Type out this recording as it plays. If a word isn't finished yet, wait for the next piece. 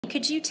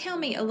Could you tell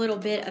me a little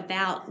bit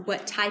about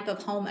what type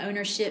of home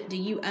ownership? Do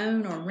you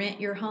own or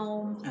rent your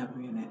home? I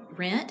rent it.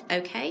 Rent,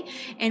 okay.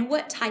 And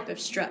what type of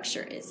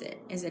structure is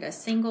it? Is it a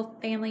single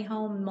family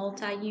home,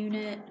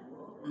 multi-unit?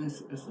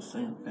 It's a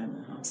single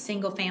family home.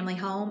 Single family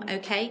home,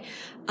 okay.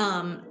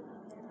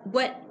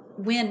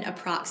 When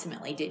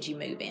approximately did you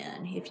move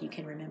in, if you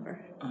can remember?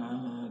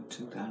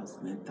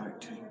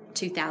 2013.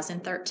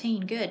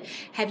 2013, good.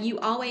 Have you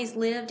always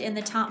lived in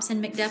the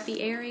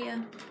Thompson-McDuffie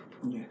area?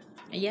 Yes.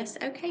 Yes,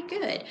 okay,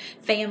 good.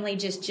 Family,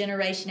 just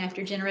generation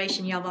after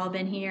generation, y'all have all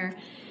been here?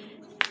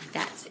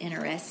 That's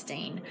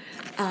interesting.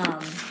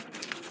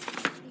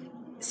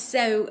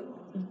 So,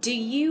 do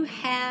you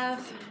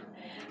have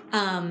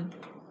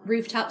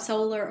rooftop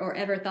solar or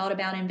ever thought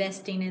about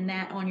investing in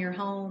that on your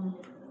home?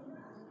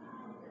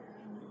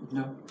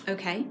 No.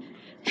 Okay.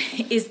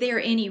 Is there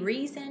any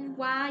reason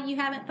why you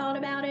haven't thought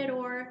about it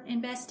or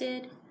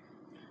invested?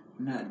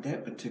 Not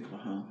that particular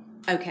home.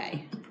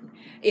 Okay.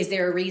 Is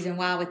there a reason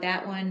why with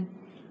that one?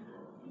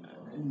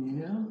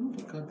 Yeah,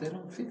 because they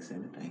don't fix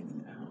anything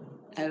in the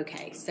home.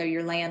 Okay, so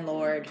your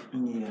landlord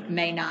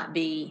may not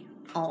be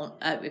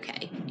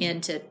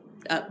into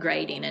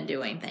upgrading and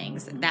doing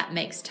things. That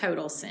makes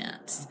total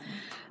sense.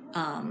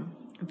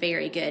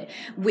 Very good.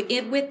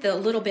 With a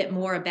little bit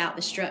more about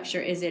the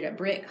structure, is it a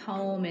brick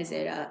home? Is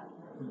it a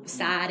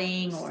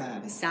siding or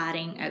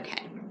siding?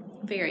 Okay,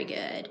 very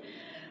good.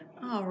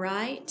 All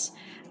right.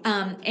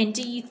 And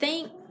do you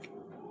think,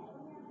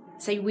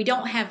 so we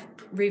don't have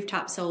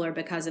rooftop solar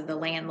because of the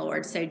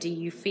landlord, so do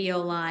you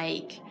feel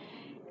like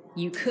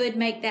you could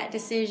make that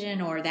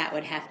decision, or that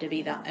would have to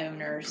be the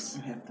owners?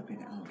 It have to be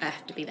the owners.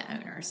 Have to be the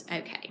owners.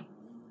 Okay.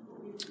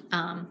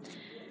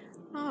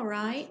 All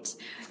right.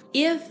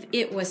 If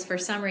it was for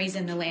some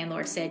reason the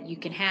landlord said you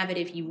can have it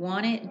if you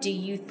want it, do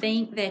you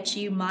think that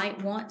you might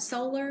want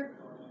solar?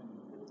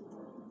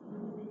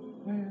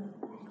 Well,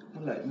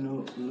 I'd like to know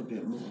a little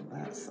bit more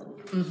about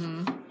solar.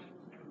 Mm-hmm.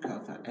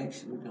 Because I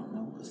actually don't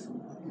know what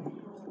solar is.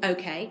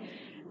 Okay.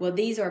 Well,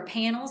 these are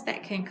panels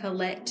that can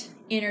collect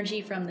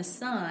energy from the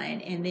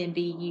sun and then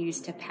be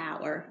used to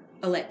power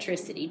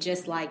electricity,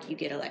 just like you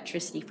get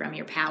electricity from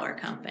your power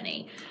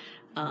company.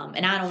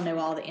 And I don't know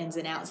all the ins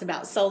and outs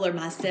about solar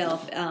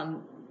myself,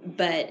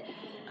 but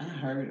I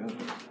heard of it,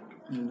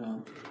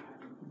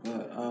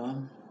 but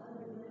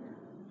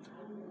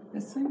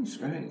it seems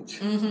strange.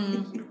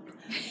 Mm-hmm.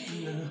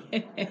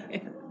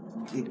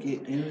 To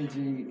get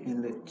energy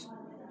and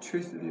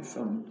electricity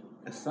from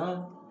the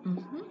sun.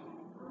 Mm-hmm.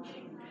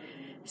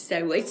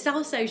 So it's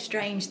also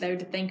strange, though,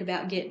 to think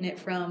about getting it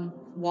from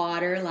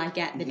water, like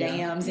at the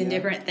dams and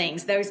different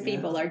things. Those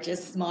people are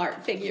just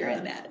smart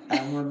figuring that.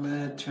 I wouldn't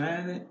mind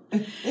trying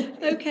it.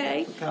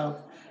 Okay.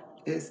 Because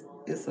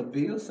it's a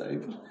bill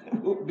saver. It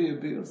would be a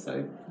bill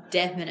saver.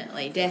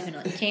 Definitely.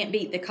 Can't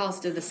beat the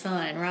cost of the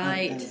sun,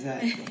 right?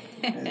 Exactly.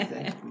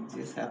 You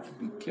just have to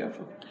be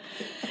careful.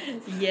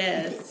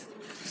 Yes.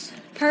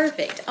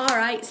 Perfect. All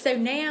right. So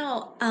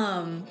now,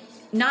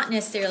 not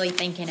necessarily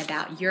thinking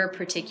about your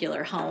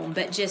particular home,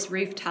 but just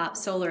rooftop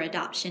solar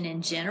adoption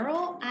in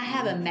general, I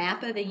have a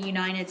map of the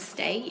United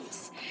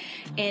States.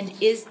 And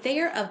is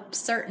there a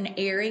certain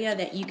area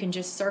that you can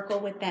just circle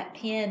with that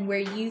pin where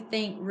you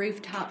think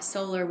rooftop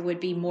solar would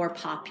be more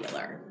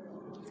popular?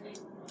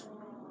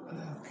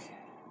 Okay.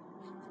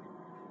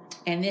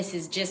 And this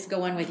is just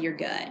going with your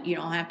gut. You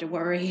don't have to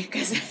worry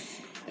because...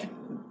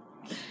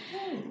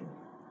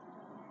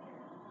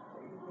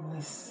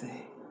 Let's see.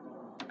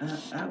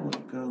 I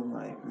would go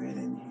like right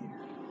in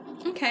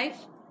here. Okay.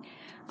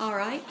 All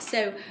right.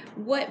 So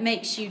what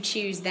makes you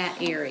choose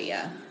that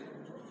area?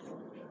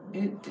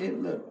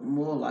 It looked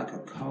more like a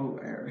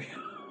cold area.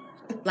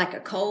 Like a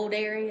cold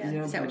area?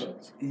 Yeah, Is that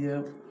what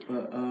you...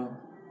 but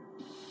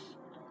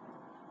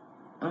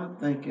I'm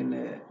thinking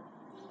that.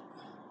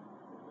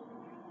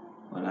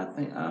 Well,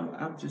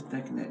 I'm just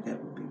thinking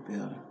that would be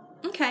better.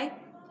 Okay.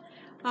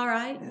 All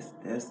right.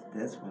 That's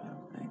what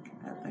I'm thinking.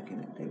 I'm thinking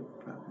that they would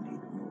probably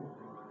need it more.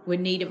 Would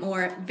need it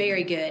more.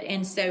 Very good.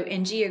 And so,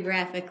 and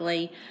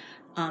geographically,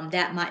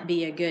 that might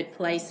be a good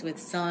place with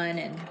sun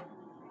and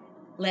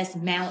less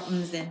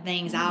mountains and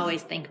things. I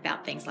always think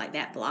about things like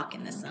that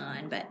blocking the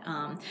sun, but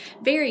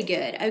very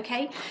good.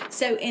 Okay.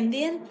 So, and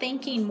then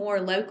thinking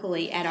more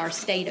locally at our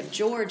state of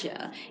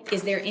Georgia,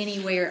 is there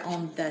anywhere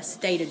on the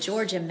state of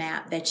Georgia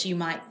map that you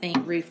might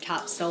think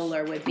rooftop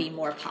solar would be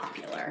more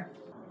popular?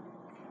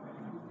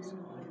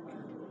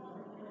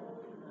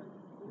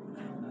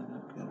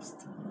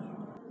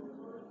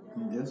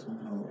 This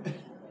one,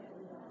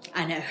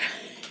 I know. I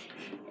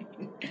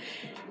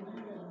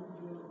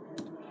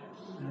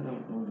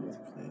don't know this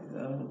place. I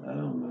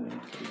don't know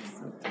that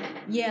place.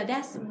 Yeah,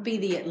 that's be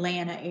the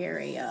Atlanta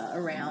area,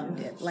 around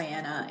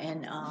Atlanta,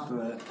 and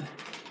But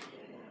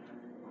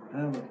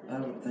I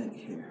would think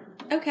here.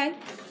 Okay,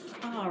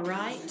 all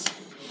right.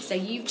 So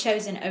you've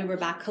chosen over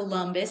by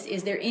Columbus.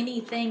 Is there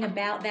anything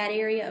about that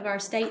area of our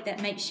state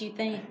that makes you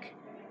think?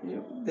 Yeah,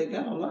 they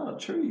got a lot of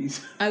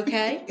trees.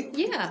 Okay,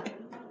 yeah.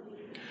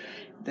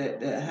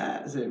 that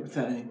hides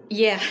everything.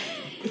 Yeah.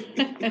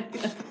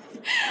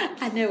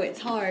 I know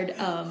it's hard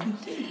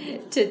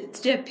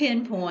to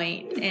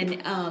pinpoint,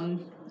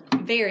 and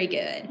very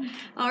good.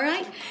 All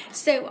right.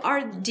 So,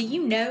 do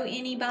you know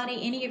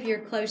any of your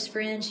close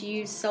friends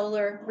use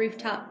solar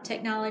rooftop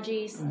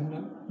technologies?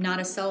 Mm-hmm. Not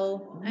a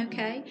soul.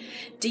 Okay.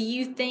 Do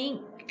you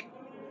think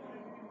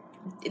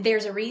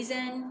there's a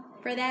reason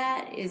for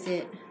that? Is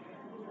it?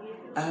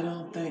 I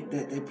don't think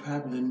that they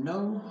probably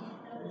know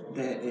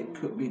that it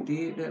could be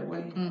did that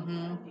way.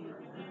 Mm-hmm.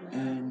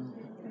 And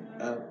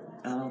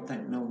I don't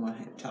think no one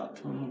had talked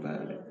to them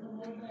about it.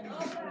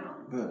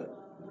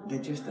 But they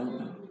just don't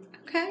know.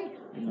 Okay.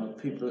 You know,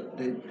 people,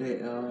 they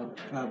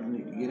probably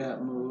need to get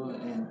out more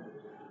and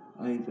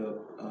either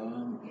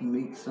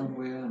meet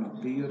somewhere in a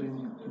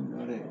building, you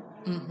know,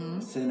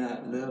 that send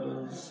out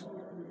letters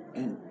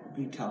and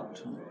be talked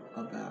to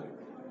about it.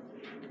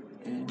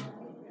 And,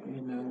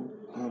 you know,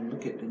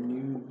 look at the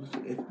news,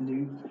 if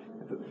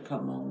it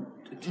come on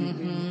the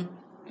TV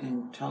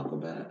and talk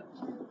about it,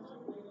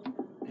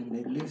 and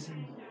they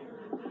listen.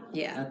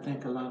 Yeah. I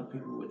think a lot of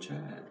people would try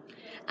it.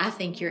 I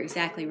think you're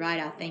exactly right.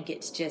 I think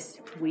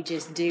we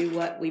just do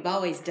what we've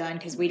always done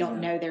because we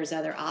don't know there's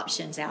other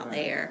options out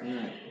there.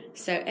 Right.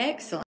 So excellent.